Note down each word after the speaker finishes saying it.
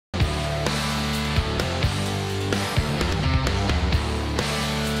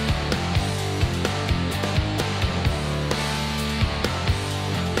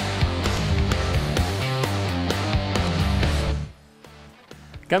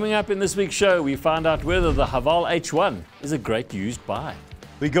Coming up in this week's show, we find out whether the Haval H1 is a great used buy.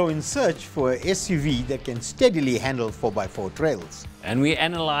 We go in search for a SUV that can steadily handle 4x4 trails. And we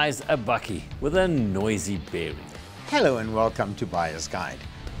analyze a bakkie with a noisy bearing. Hello and welcome to Buyer's Guide.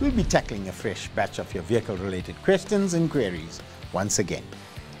 We'll be tackling a fresh batch of your vehicle-related questions and queries once again.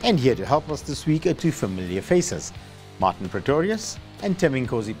 And here to help us this week are two familiar faces, Martin Pretorius and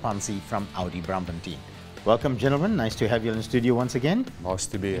Teminkosi Pansi from Audi Brampton. Welcome, gentlemen. Nice to have you in the studio once again. Nice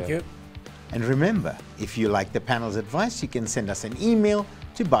to be here. Thank you. And remember, if you like the panel's advice, you can send us an email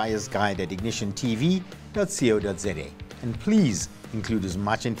to buyersguide@ignitiontv.co.za. And please include as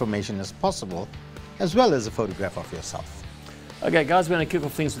much information as possible, as well as a photograph of yourself. Okay, guys, we're going to kick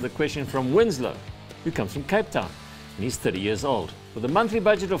off things with a question from Winslow, who comes from Cape Town. And he's 30 years old. With a monthly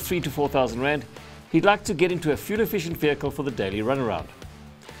budget of 3,000 to 4,000 Rand, he'd like to get into a fuel-efficient vehicle for the daily runaround,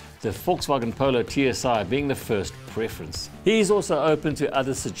 the Volkswagen Polo TSI being the first preference. He's also open to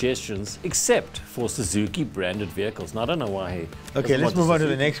other suggestions, except for Suzuki branded vehicles. Now, I don't know why he... Okay, let's move on to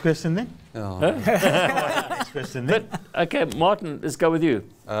the next question then. Next question then. But, okay, Martin, let's go with you.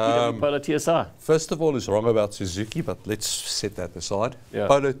 Polo TSI. First of all, it's wrong about Suzuki, but let's set that aside. Yeah.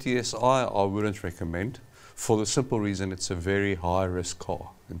 Polo TSI, I wouldn't recommend, for the simple reason it's a very high-risk car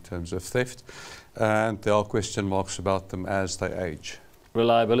in terms of theft, and there are question marks about them as they age.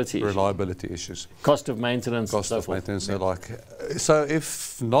 Reliability issues. Cost of maintenance. Cost so of forth. maintenance. So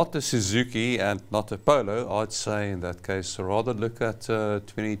if not a Suzuki and not a Polo, I'd say in that case, rather look at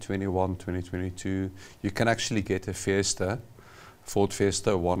 2021, 2022. You can actually get a Fiesta, Ford Fiesta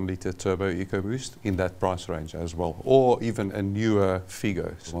 1-litre turbo EcoBoost in that price range as well. Or even a newer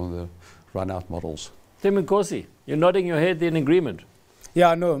Figo, one of the run-out models. Teminkosi, you're nodding your head in agreement.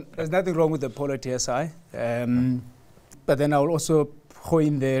 Yeah, no, there's nothing wrong with the Polo TSI. But then I'll also throw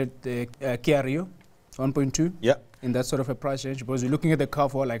in the Kia Rio 1.2 in that sort of a price range, because you're looking at the car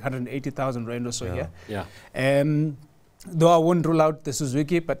for like 180,000 Rand or so here. Yeah. Though I won't rule out the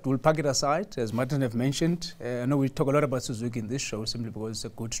Suzuki, but we'll park it aside, as Martin have mentioned. I know we talk a lot about Suzuki in this show simply because it's a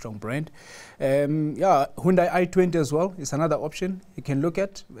good, strong brand. Yeah, Hyundai i20 as well is another option you can look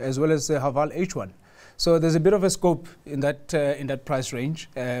at, as well as the Haval H1. So there's a bit of a scope in that price range.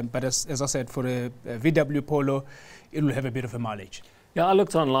 But as I said, for a VW Polo, it will have a bit of a mileage. Yeah, I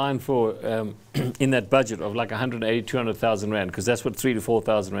looked online for, in that budget of like 180, 200,000 Rand, because that's what 3,000 to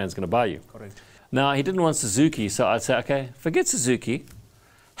 4,000 Rand is going to buy you. Correct. Now, he didn't want Suzuki, so I'd say, okay, forget Suzuki.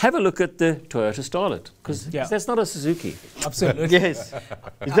 Have a look at the Toyota Starlet, because that's not a Suzuki. Absolutely. Yes.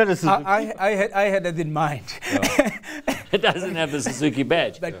 Is that a Suzuki? I had that in mind. It doesn't have the Suzuki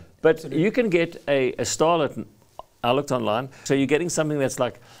badge. But you can get a Starlet, I looked online, so you're getting something that's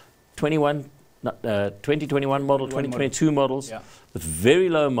like 2021 model, 2022 models, with very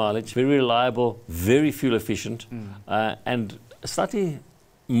low mileage, very reliable, very fuel efficient, and slightly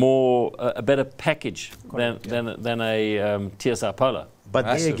more, a better package than a TSI Polo. But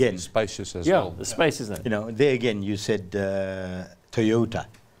there again, spacious as well. Yeah, the space is there. You know, there again, you said Toyota.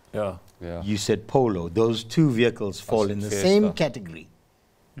 Yeah. You said Polo. Those two vehicles fall in the same category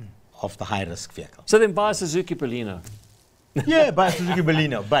of the high-risk vehicle. So then buy a Suzuki Baleno. Yeah, buy a Suzuki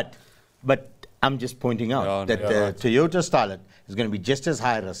Baleno. But I'm just pointing out that the Toyota Starlet is going to be just as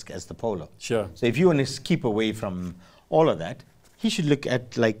high risk as the Polo. Sure. So if you want to keep away from all of that, he should look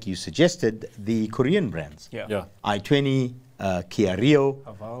at, like you suggested, the Korean brands. Yeah. i20, Kia Rio.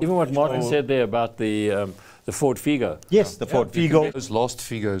 Even what Martin said there about the Ford Figo. Yes, the Ford Figo. Those last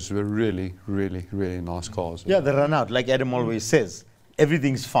Figos were really, really, really nice cars. Yeah, they run out. Like Adam always says,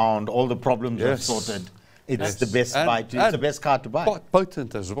 everything's found, all the problems are sorted. It's the best it's the best car to buy. Quite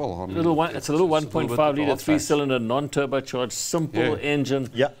potent as well. I mean, It's a little 1.5 litre, 3-cylinder, non-turbocharged, simple engine.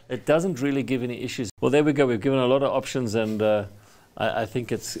 Yeah. It doesn't really give any issues. Well, there we go. We've given a lot of options, and I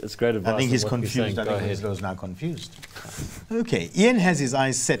think it's great advice. I think he's confused. I think Winslow is now confused. Okay, Ian has his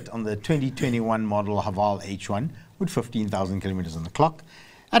eyes set on the 2021 model Haval H1 with 15,000 kilometers on the clock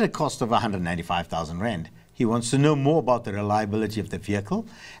at a cost of 195,000 Rand. He wants to know more about the reliability of the vehicle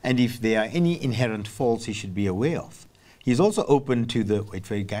and if there are any inherent faults he should be aware of. He's also open to the, wait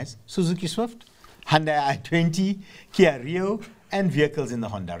for it guys, Suzuki Swift, Hyundai i20, Kia Rio, and vehicles in the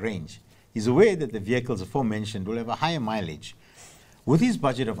Honda range. He's aware that the vehicles aforementioned will have a higher mileage. With his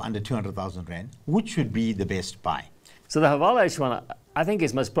budget of under 200,000 Rand, which would be the best buy? So the Haval H1, I think,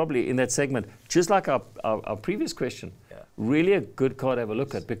 is most probably in that segment, just like our previous question, really a good car to have a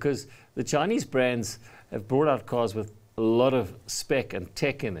look at, because the Chinese brands have brought out cars with a lot of spec and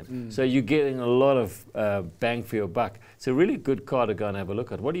tech in them. So you're getting a lot of bang for your buck. It's a really good car to go and have a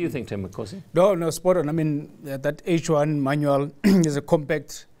look at. What do you think, Teminkosi? No, spot on. I mean, that H1 manual is a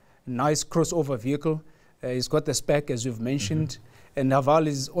compact, nice crossover vehicle. It's got the spec, as you've mentioned. And Haval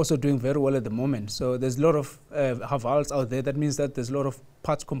is also doing very well at the moment. So there's a lot of Havals out there. That means that there's a lot of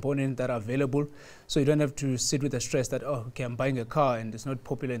parts components that are available. So you don't have to sit with the stress that, oh, okay, I'm buying a car and it's not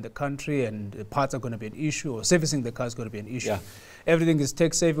popular in the country and the parts are going to be an issue, or servicing the car is going to be an issue. Yeah. Everything is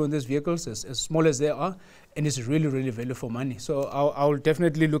tech-savvy on these vehicles, as small as they are, and it's really, really value for money. So I'll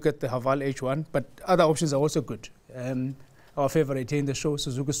definitely look at the Haval H1, but other options are also good. Our favorite here in the show,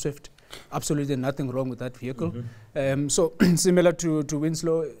 Suzuki Swift. Absolutely nothing wrong with that vehicle. So similar to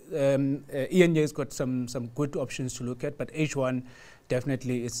Winslow, Ian has got some good options to look at, but H1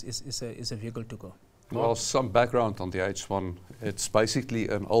 definitely is a vehicle to go. Well, some background on the H1. It's basically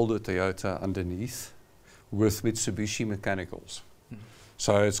an older Toyota underneath with Mitsubishi mechanicals.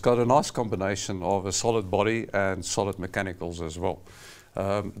 So it's got a nice combination of a solid body and solid mechanicals as well.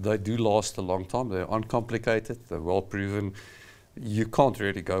 They do last a long time. They're uncomplicated. They're well proven. You can't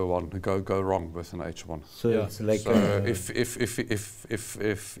really go wrong with an H1. So it's like so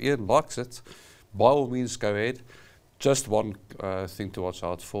if Ian likes it, by all means go ahead. Just one thing to watch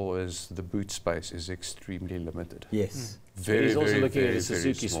out for is the boot space is extremely limited. yes. Very, He's also very, looking at very, a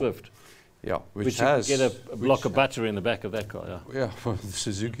Suzuki very small. Swift, Yeah, which you can get a block of battery in the back of that car. Yeah. Yeah, well, the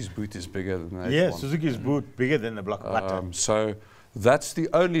Suzuki's boot is bigger than the Yeah, H1. Suzuki's boot bigger than the block of butter. So that's the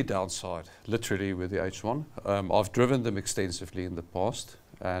only downside, literally, with the H1. I've driven them extensively in the past,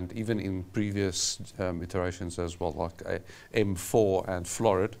 and even in previous iterations as well, like a M4 and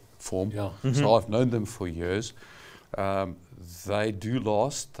Florid form. Yeah. So I've known them for years. They do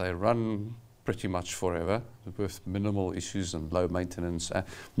last. They run pretty much forever with minimal issues and low maintenance.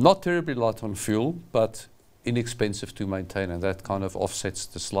 Not terribly light on fuel, but inexpensive to maintain, and that kind of offsets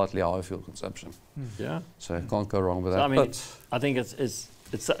the slightly higher fuel consumption. Yeah. So you can't go wrong with So, that. I mean, But I think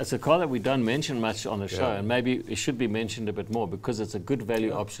it's a car that we don't mention much on the show, Yeah. and maybe it should be mentioned a bit more because it's a good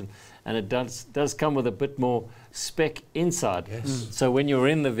value option, and it does come with a bit more spec inside. Yes. So when you're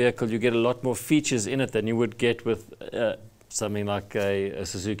in the vehicle, you get a lot more features in it than you would get with something like a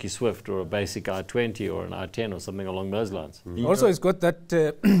Suzuki Swift or a basic i20 or an i10 or something along those lines. Also, it's got that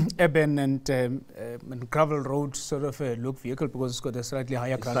urban and gravel road sort of look vehicle because it's got a slightly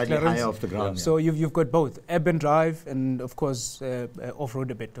higher ground Slightly clearance. higher off the ground. So you've got both urban drive and, of course,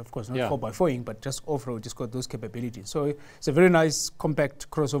 off-road a bit. Of course, not 4x4ing, but just off-road. It's got those capabilities. So it's a very nice, compact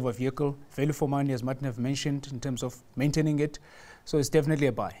crossover vehicle. Value for money, as Martin have mentioned, in terms of maintaining it. So it's definitely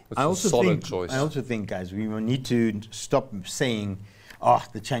a buy. it's a solid choice. I also think, guys, we will need to stop saying, oh,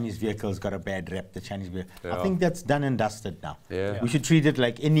 the Chinese vehicle's got a bad rep, the Chinese vehicle. I Yeah. think that's done and dusted now. Yeah. We should treat it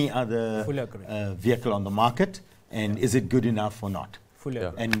like any other Fully agree. vehicle on the market, and is it good enough or not? Fully Yeah.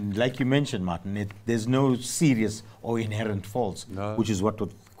 agree. And like you mentioned, Martin, there's no serious or inherent faults, No. which is what the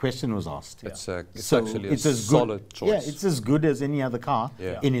question was asked. It's So actually a it's as solid good, choice. Yeah, it's as good as any other car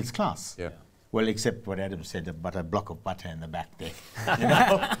Yeah. in its class. Yeah. Well, except what Adam said, but a block of butter in the back there.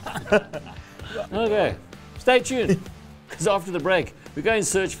 Okay, stay tuned, because after the break, we're going to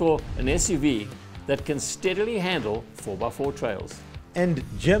search for an SUV that can steadily handle 4x4 trails. And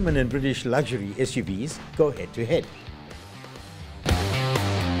German and British luxury SUVs go head to head.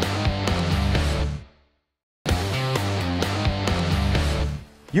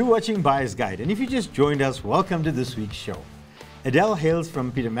 You're watching Buyer's Guide, and if you just joined us, welcome to this week's show. Adele hails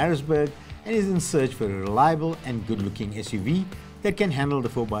from Pietermaritzburg and is in search for a reliable and good-looking SUV that can handle the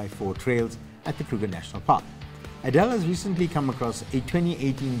 4x4 trails at the Kruger National Park. Adele has recently come across a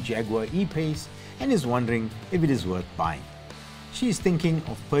 2018 Jaguar E-Pace and is wondering if it is worth buying. She is thinking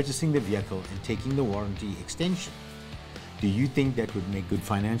of purchasing the vehicle and taking the warranty extension. Do you think that would make good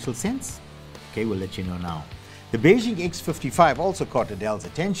financial sense? Okay, we'll let you know now. The Beijing X55 also caught Adele's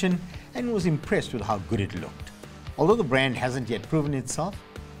attention and was impressed with how good it looked. Although the brand hasn't yet proven itself,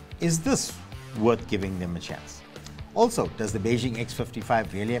 is this worth giving them a chance? Also, does the Beijing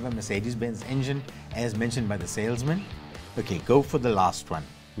X55 really have a Mercedes-Benz engine as mentioned by the salesman? Okay, go for the last one.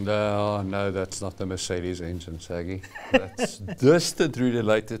 No, that's not the Mercedes engine, Saggy. That's distantly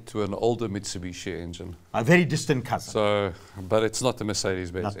related to an older Mitsubishi engine. A very distant cousin. So, but it's not the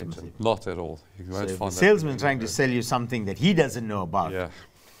Mercedes-Benz Not the engine. Mercedes. Not at all. You So won't if the find that salesman anywhere. trying to sell you something that he doesn't know about. Yeah.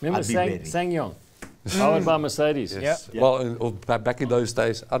 Remember I'd be wary. SsangYong, powered by Mercedes? Yes. Yeah. Well, back in those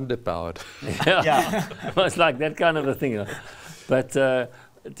days, underpowered. Yeah. It's like that kind of a thing. But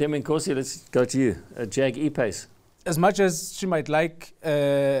Tim and Corsi, let's go to you. A Jag E-Pace. As much as she might like,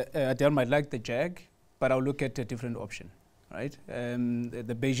 Adele might like the Jag, but I'll look at a different option, right?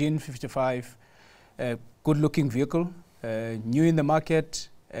 The Beijing 55, good-looking vehicle, new in the market,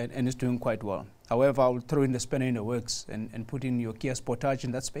 and is doing quite well. However, I'll throw in the spanner in the works and put in your Kia Sportage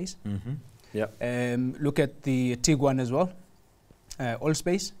in that space. Mm-hmm. Yeah. Look at the Tiguan as well, all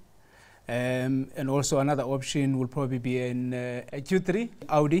space. And also another option will probably be a Q3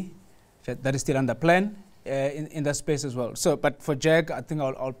 Audi that is still under plan in that space as well. So, but for Jag, I think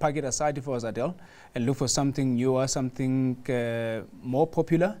I'll park it aside if I was Adele and look for something newer, something more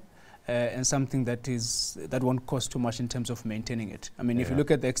popular. And something that won't cost too much in terms of maintaining it. I mean, if you look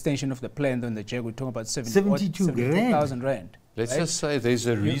at the extension of the plan, then the Jag, we're talking about 72,000 rand. Let's just say there's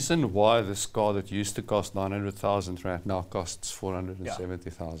a reason why this car that used to cost 900,000 rand now costs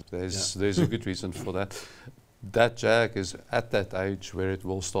 470,000. There's a good reason for that. That Jag is at that age where it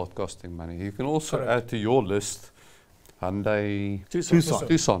will start costing money. You can also add to your list Hyundai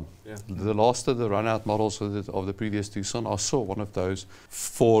Tucson. Yeah. The last of the run-out models of the previous Tucson, I saw one of those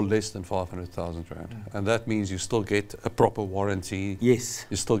for less than 500,000 rand, and that means you still get a proper warranty. Yes,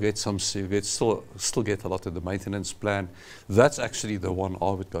 you still get some. You get still get a lot of the maintenance plan. That's actually the one I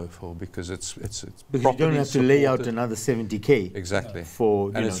would go for because it's because you don't have to lay out another 70k. Exactly.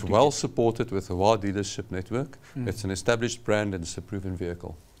 And it's well supported with a wide dealership network. It's an established brand and it's a proven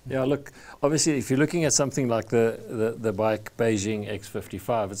vehicle. Yeah, look, obviously if you're looking at something like the bike Beijing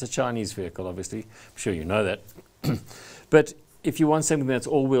X55, it's a Chinese vehicle, obviously. I'm sure you know that. But if you want something that's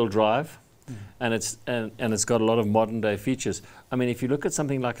all-wheel drive and it's got a lot of modern-day features, I mean, if you look at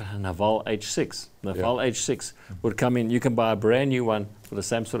something like a Haval H6, the Haval H6 would come in, you can buy a brand new one for the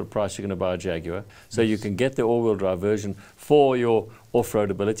same sort of price you're going to buy a Jaguar. So you can get the all-wheel drive version for your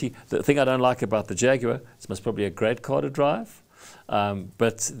off-road ability. The thing I don't like about the Jaguar, it's most probably a great car to drive.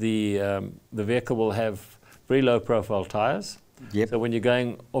 But the vehicle will have very low profile tires. Yep. So when you're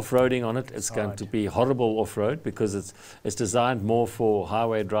going off-roading on it, it's going to be horrible off-road because it's designed more for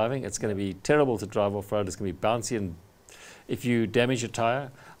highway driving. It's going to be terrible to drive off-road. It's going to be bouncy, and if you damage a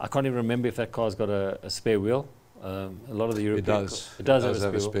tire, I can't even remember if that car's got a spare wheel. A lot of the European it does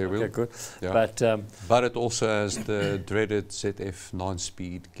have a spare wheel. Okay, good. Yeah. But it also has the dreaded ZF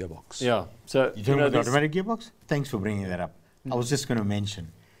 9-speed gearbox. Yeah. So you talking about the automatic gearbox? Thanks for bringing that up. I was just going to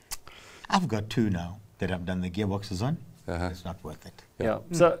mention, I've got two now that I've done the gearboxes on. It's not worth it. Yeah.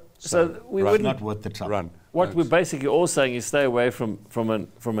 So we wouldn't. Not worth the trouble. What we're basically all saying is stay away from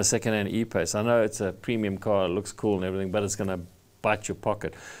a second-hand E-Pace. I know it's a premium car, it looks cool and everything, but it's going to bite your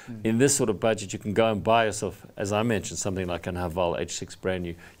pocket. In this sort of budget, you can go and buy yourself, as I mentioned, something like an Haval H6 brand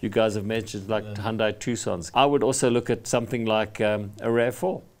new. You guys have mentioned like Hyundai Tucsons. I would also look at something like a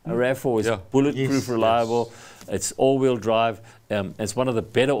RAV4. A RAV4 is bulletproof, reliable. It's all-wheel drive. It's one of the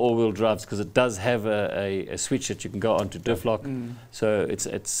better all-wheel drives because it does have a switch that you can go onto diff lock. So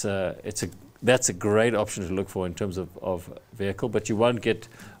that's a great option to look for in terms of vehicle. But you won't get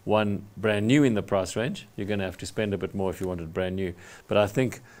one brand new in the price range. You're going to have to spend a bit more if you want it brand new. But I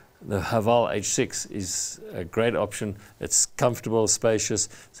think the Haval H6 is a great option. It's comfortable, spacious.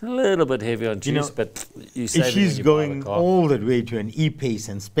 It's a little bit heavy on juice, but you save if she's going all that way to an E-Pace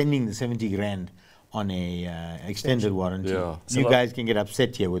and spending the 70 grand on a extended warranty, you guys can get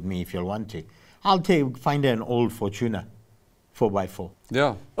upset here with me if you'll want to. I'll find her an old Fortuner 4x4.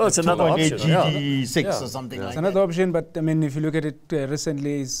 Yeah. Oh, it's another option. GT6 or something like that. It's another option, but I mean, if you look at it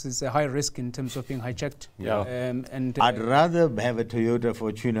recently, it's a high risk in terms of being hijacked. Yeah. And I'd rather have a Toyota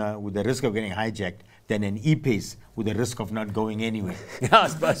Fortuner with the risk of getting hijacked than an E-Pace with the risk of not going anywhere. I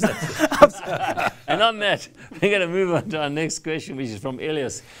suppose that's And on that, we're going to move on to our next question, which is from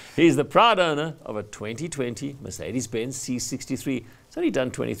Elias. He's the proud owner of a 2020 Mercedes-Benz C63. It's only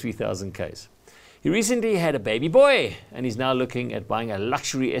done 23,000 Ks. He recently had a baby boy, and he's now looking at buying a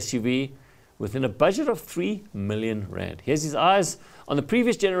luxury SUV within a budget of 3 million rand. He has his eyes on the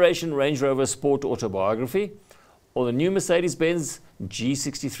previous generation Range Rover Sport Autobiography or the new Mercedes-Benz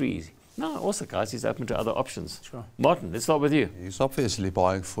G63. No, also, guys, he's open to other options. Sure. Martin, let's start with you. He's obviously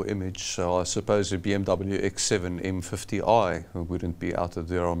buying for image, so I suppose a BMW X7 M50i wouldn't be out of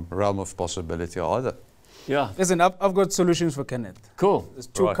the realm of possibility either. Yeah. Listen, I've got solutions for Kenneth. Cool. There's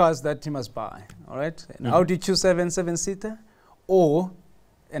two cars that he must buy, all right? An Audi Q7 7-seater or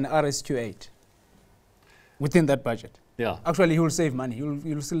an RS-Q8 within that budget. Yeah. Actually, he will save money.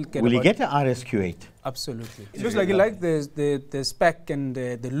 He'll still get. Will he get an RS-Q8? Absolutely. It looks like he likes the spec and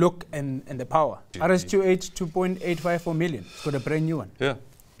the look and the power. RS-Q8 2.854 million. It's got a brand new one. Yeah.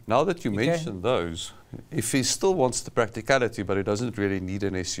 Now that you mentioned those, if he still wants the practicality but he doesn't really need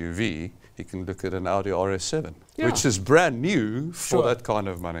an SUV, he can look at an Audi RS7, which is brand new for that kind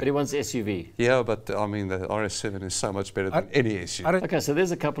of money. But he wants SUV. Yeah, but I mean the RS7 is so much better than any SUV. Okay, so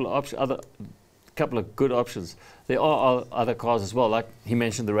there's a couple of couple of good options. There are other cars as well, like he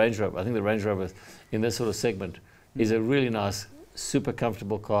mentioned the Range Rover. I think the Range Rover in this sort of segment is a really nice, super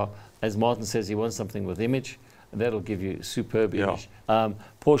comfortable car. As Martin says, he wants something with image, and that'll give you superb image.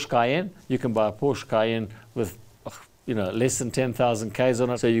 Porsche Cayenne, you can buy a Porsche Cayenne with you know, less than 10,000 Ks on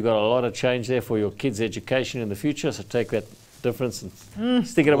it. So you've got a lot of change there for your kids' education in the future. So take that difference and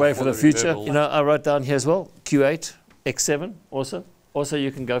stick it away for the future. You know, I wrote down here as well, Q8, X7 also. Also,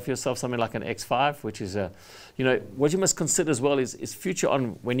 you can go for yourself something like an X5, which is a, you know, what you must consider as well is future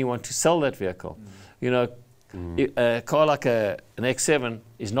on when you want to sell that vehicle. You know, a car like an X7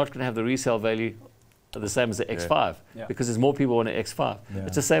 is not going to have the resale value the same as the X5 because there's more people on an X5.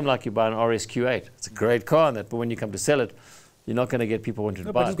 It's the same like you buy an RS Q8. It's a great car in that, but when you come to sell it, you're not going to get people wanting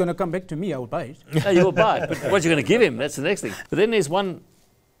to buy it. But it's going to come back to me. I will buy it. No, you will buy it. But what you're going to give him, that's the next thing. But then there's one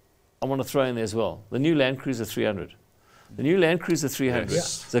I want to throw in there as well. The new Land Cruiser 300. The new Land Cruiser 300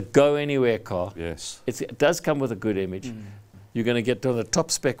 is a go-anywhere car. Yes. It does come with a good image. You're going to get to the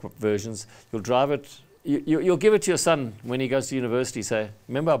top spec versions. You'll drive it. You'll give it to your son when he goes to university. Say,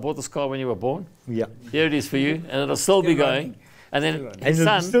 remember I bought this car when you were born? Yeah. Here it is for you. And it'll still be going. And then his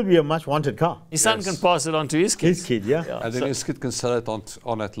it'll son, still be a much wanted car. His son can pass it on to his kids. His kid, yeah. And then his kid can sell it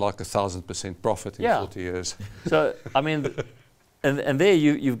on at like 1,000% profit in 40 years. So, I mean, and there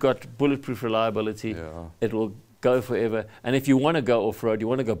you've got bulletproof reliability. It will go forever. And if you want to go off-road, you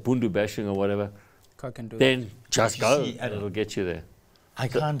want to go bundu bashing or whatever, Car can do then that. just go and it'll get you there. I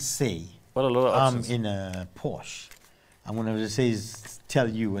can't say What a lot of options. I'm in a Porsche. I'm going to say tell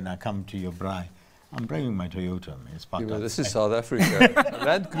you when I come to your braai, I'm driving my Toyota, man. It's parked outside. This is South Africa.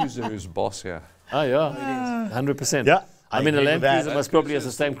 Land Cruiser is boss here. Oh, yeah. 100%. Yeah. I mean, a Land Cruiser Land must probably Cruiser have the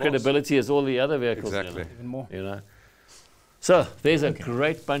is same the boss. credibility as all the other vehicles. Exactly. Even more. You know. So, there's a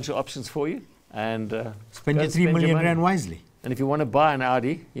great bunch of options for you. And Spend go your 3 million money. rand wisely. And if you want to buy an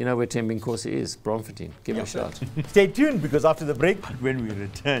Audi, you know where Tembinkosi is, Bromfontein. Give it a shot. Stay tuned because after the break, when we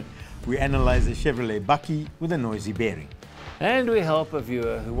return, we analyze a Chevrolet bakkie with a noisy bearing. And we help a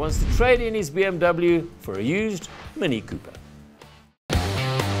viewer who wants to trade in his BMW for a used Mini Cooper.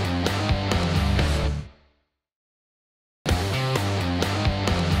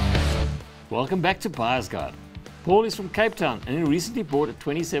 Welcome back to Buyer's Guide. Paul is from Cape Town and he recently bought a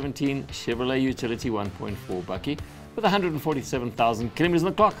 2017 Chevrolet Utility 1.4 bakkie with 147,000 kilometers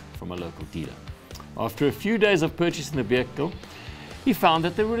on the clock from a local dealer. After a few days of purchasing the vehicle, he found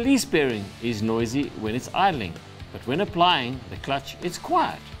that the release bearing is noisy when it's idling, but when applying the clutch, it's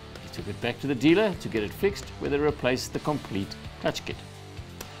quiet. He took it back to the dealer to get it fixed, where they replaced the complete clutch kit.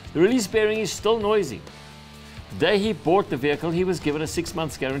 The release bearing is still noisy. The day he bought the vehicle, he was given a 6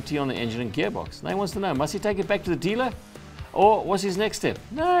 months guarantee on the engine and gearbox. Now he wants to know, must he take it back to the dealer? Or what's his next step?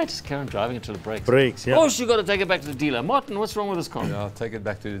 No, just carry on driving until it breaks. Brakes, yeah. Oh, you got to take it back to the dealer. Martin, what's wrong with this car? Yeah, take it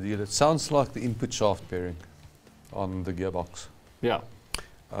back to the dealer. It sounds like the input shaft bearing on the gearbox. Yeah.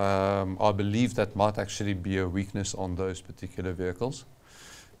 I believe that might actually be a weakness on those particular vehicles.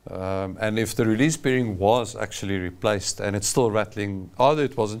 And if the release bearing was actually replaced and it's still rattling, either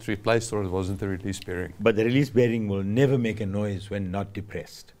it wasn't replaced or it wasn't the release bearing. But the release bearing will never make a noise when not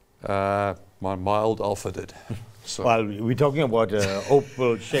depressed. My old Alpha did. So Well, we're talking about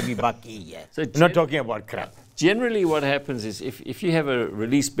Opel Chevy bakkie here. So We're not talking about crap. Generally what happens is if you have a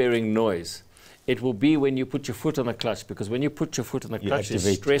release bearing noise, it will be when you put your foot on the clutch, because when you put your foot on the clutch, there's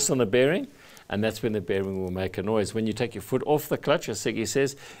activate. stress on the bearing, and that's when the bearing will make a noise. When you take your foot off the clutch, as Segi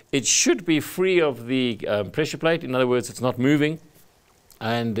says, it should be free of the pressure plate. In other words, it's not moving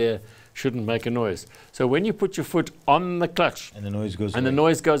and shouldn't make a noise. So when you put your foot on the clutch And the noise goes and away. the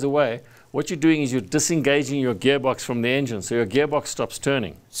noise goes away, what you're doing is you're disengaging your gearbox from the engine, so your gearbox stops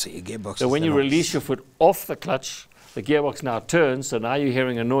turning. So your gearbox So is when the you noise. release your foot off the clutch, the gearbox now turns, so now you're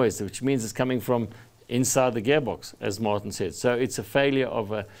hearing a noise, which means it's coming from inside the gearbox, as Martin said. So it's a failure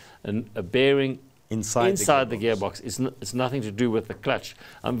of a bearing inside the gearbox. It's nothing to do with the clutch.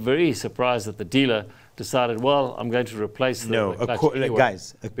 I'm very surprised that the dealer decided, well, I'm going to replace the clutch anyway,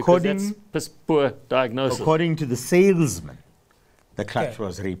 guys, because that's poor diagnosis. according to the salesman, the clutch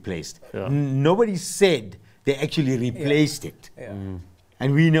was replaced. Yeah. Nobody said they actually replaced it. Yeah.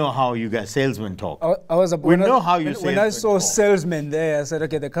 And we know how you guys salesmen talk. I was We know how you when I salesmen saw talk. salesmen there, I said,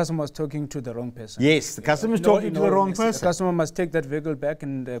 okay, the customer was talking to the wrong person. Yes, the customer's No, talking to no, the wrong yes, person. The customer must take that vehicle back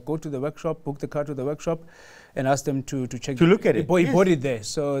and go to the workshop, book the car to the workshop, and ask them to check. To look at He it, bought yes. it there,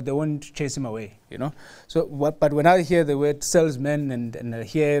 so they won't chase him away, you know. So, but when I hear the word salesman and I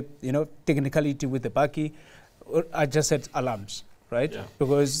hear, you know, technicality with the bakkie, I just said alarms, right? Yeah.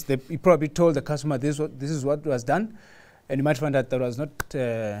 Because he probably told the customer this is what was done, and you might find out that was not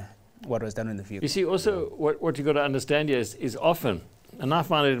what was done in the vehicle. You see, also, what you've got to understand here is often, and I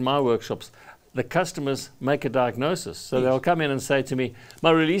find it in my workshops, the customers make a diagnosis. So they'll come in and say to me,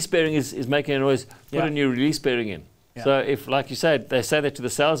 my release bearing is making a noise, put a new release bearing in. Yeah. So if, like you said, they say that to the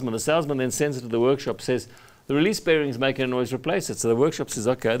salesman then sends it to the workshop, says, the release bearing is making a noise, replace it. So the workshop says,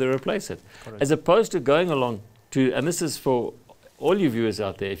 okay, they replace it. Correct. As opposed to going along and this is for all you viewers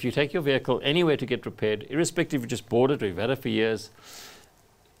out there, if you take your vehicle anywhere to get repaired, irrespective if you just bought it or you've had it for years,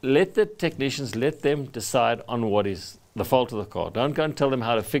 let the technicians, let them decide on what is the fault of the car. Don't go and tell them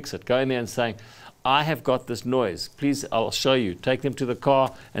how to fix it. Go in there and say, I have got this noise. Please, I'll show you. Take them to the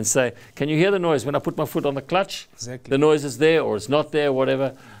car and say, can you hear the noise when I put my foot on the clutch? Exactly. The noise is there or it's not there,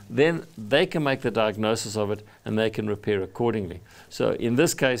 whatever. Then they can make the diagnosis of it and they can repair accordingly. So in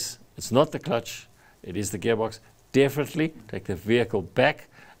this case, it's not the clutch, it is the gearbox. Definitely take the vehicle back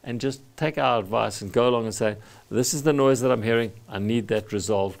and just take our advice and go along and say, this is the noise that I'm hearing, I need that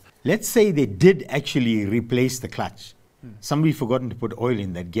resolved. Let's say they did actually replace the clutch. Somebody forgotten to put oil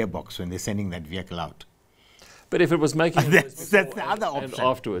in that gearbox when they're sending that vehicle out. But if it was making that's the other option. And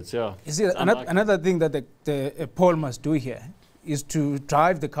afterwards, yeah. You see, another thing that the Paul must do here is to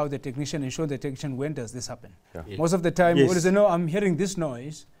drive the car, the technician, and show the technician when does this happen. Yeah. Yes. Most of the time, Yes. you always say, no, I'm hearing this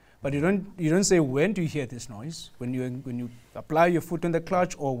noise, but you don't say when do you hear this noise. When you apply your foot on the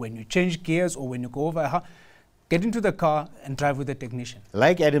clutch, or when you change gears, or when you go over, get into the car and drive with the technician.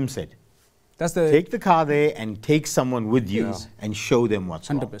 Like Adam said, That's the take the car there and take someone with you Yeah. and show them what's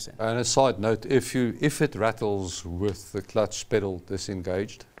wrong. 100%. And a side note, if it rattles with the clutch pedal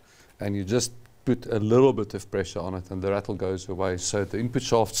disengaged, and you just put a little bit of pressure on it and the rattle goes away, so the input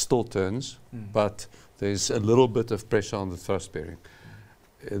shaft still turns, but there's a little bit of pressure on the thrust bearing,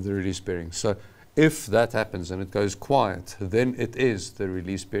 the release bearing. So if that happens and it goes quiet, then it is the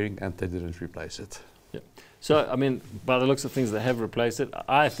release bearing and they didn't replace it. So, I mean, by the looks of things, they have replaced it.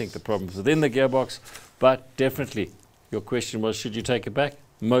 I think the problem is within the gearbox, but definitely, your question was, should you take it back?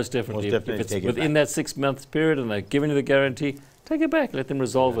 Most definitely. Most definitely if it's take it within back. that 6 month period and they've given you the guarantee, take it back, let them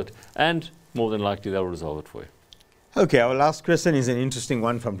resolve it. And more than likely, they'll resolve it for you. Okay, our last question is an interesting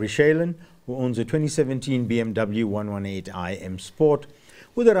one from Rishalan, who owns a 2017 BMW 118i M Sport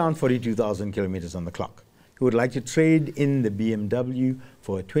with around 42,000 kilometers on the clock. He would like to trade in the BMW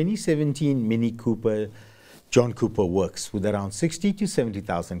for a 2017 Mini Cooper John Cooper Works with around 60 to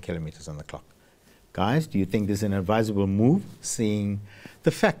 70,000 kilometers on the clock. Guys, do you think this is an advisable move, seeing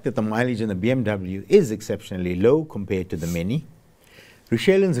the fact that the mileage in the BMW is exceptionally low compared to the Mini?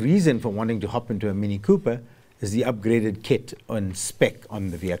 Rishalan's reason for wanting to hop into a Mini Cooper is the upgraded kit and spec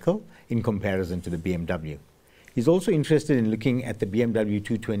on the vehicle in comparison to the BMW. He's also interested in looking at the BMW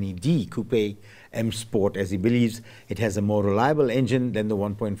 220d Coupe M Sport, as he believes it has a more reliable engine than the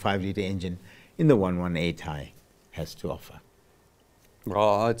 1.5-litre engine in the 118i has to offer.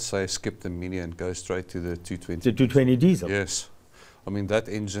 Well, I'd say skip the Mini and go straight to the 220. The 220 diesel. Yes. I mean, that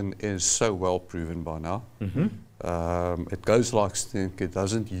engine is so well proven by now. Mm-hmm. It goes like stink. It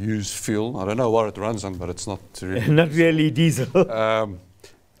doesn't use fuel. I don't know what it runs on, but it's not really. Not really diesel.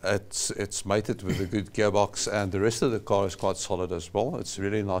 It's mated with a good gearbox, and the rest of the car is quite solid as well. It's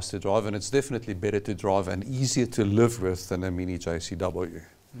really nice to drive, and it's definitely better to drive and easier to live with than a Mini JCW.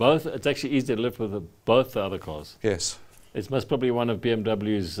 It's actually easier to live with both the other cars. Yes. It's most probably one of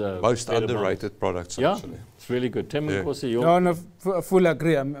BMW's most better underrated products, Yeah, actually. it's really good. Tim, Yeah. of course, your No, full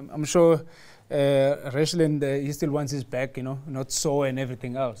agree. I'm sure Rachland, he still wants his back, not sore and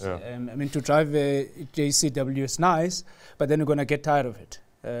everything else. Yeah. I mean, to drive a JCW is nice, but then you're going to get tired of it.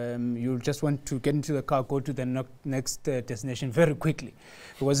 You just want to get into the car, go to the next destination very quickly,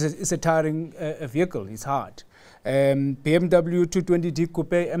 because it's a tiring vehicle. It's hard. BMW 220d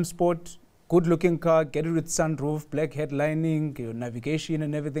Coupe M Sport, good looking car, get it with sunroof, black headlining, your navigation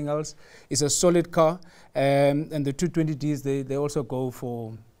and everything else. It's a solid car, and the 220ds, they also go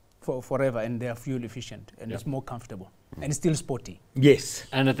for forever, and they are fuel efficient, and it's more comfortable, and it's still sporty. Yes.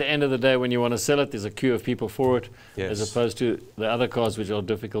 And at the end of the day, when you want to sell it, there's a queue of people for it, Yes. as opposed to the other cars which are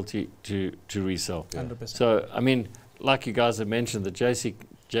difficult to resell. 100%. So, I mean, like you guys have mentioned, the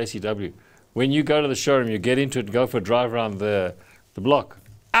JCW, when you go to the showroom, you get into it and go for a drive around the block.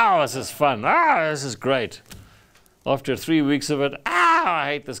 Oh, this is fun. This is great. After 3 weeks of it, I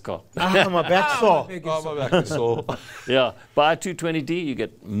hate this car. My back sore. Oh, my back is sore. Yeah, buy a 220d, you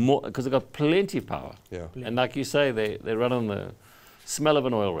get more, because they've got plenty of power. Yeah. And like you say, they run on the smell of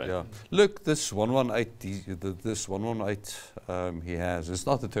an oil rig. Yeah. Look, this 118, this 118 he has, it's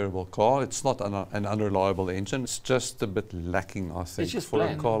not a terrible car. It's not an unreliable engine. It's just a bit lacking, I think, just for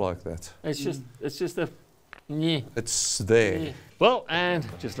bland. a car like that. It's just a, yeah. It's there. Yeah. Well, and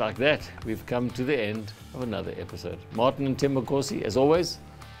just like that, we've come to the end of another episode. Martin and Tim Makosi, as always,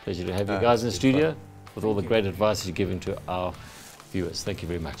 pleasure to have you guys in the studio with all the great advice you're giving to our viewers. Thank you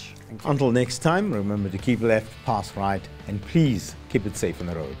very much. Until next time, remember to keep left, pass right, and please keep it safe on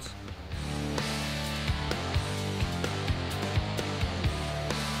the roads.